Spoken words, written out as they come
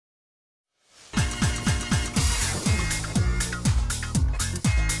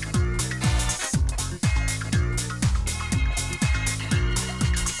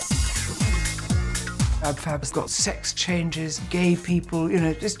Fab Fab has got sex changes, gay people, you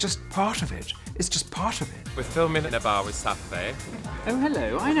know, it's just part of it. It's just part of it. We're filming in a bar with Saffy. Oh,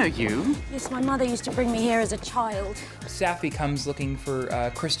 hello, I know you. Yes, my mother used to bring me here as a child. Saffy comes looking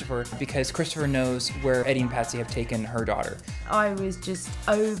for Christopher because Christopher knows where Edie and Patsy have taken her daughter. I was just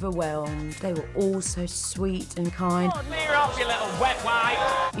overwhelmed. They were all so sweet and kind. Oh, clear off, you little wet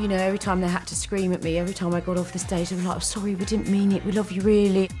wipe! You know, every time they had to scream at me, every time I got off the stage, they were like, oh, sorry, we didn't mean it, we love you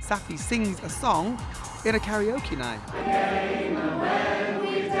really. Saffy sings a song in a karaoke night.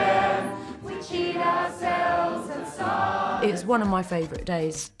 It was one of my favourite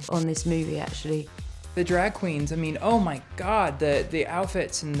days on this movie, actually. The drag queens, I mean, oh my God, the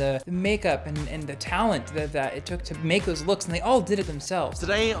outfits and the makeup and the talent that it took to make those looks, and they all did it themselves.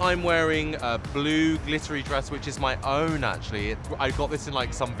 Today I'm wearing a blue glittery dress, which is my own, actually. I got this in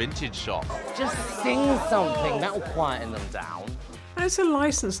like some vintage shop. Just sing something, that'll quieten them down. And it's a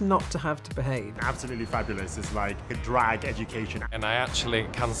licence not to have to behave. Absolutely fabulous. It's like a drag education. And I actually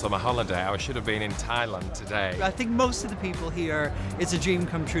cancelled my holiday. I should have been in Thailand today. I think most of the people here, it's a dream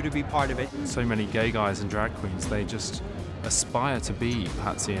come true to be part of it. So many gay guys and drag queens, they just aspire to be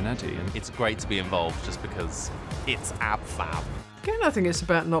Patsy and Eddie. And it's great to be involved just because it's ab fab. Again, I think it's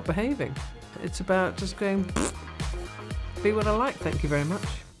about not behaving. It's about just going, be what I like, thank you very much.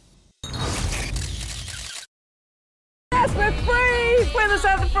 Yes, we're free! We're in the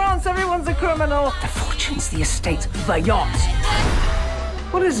south of France, everyone's a criminal. The fortunes, the estates, the yachts.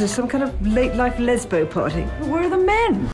 What is this, some kind of late life lesbo party? Where are the men?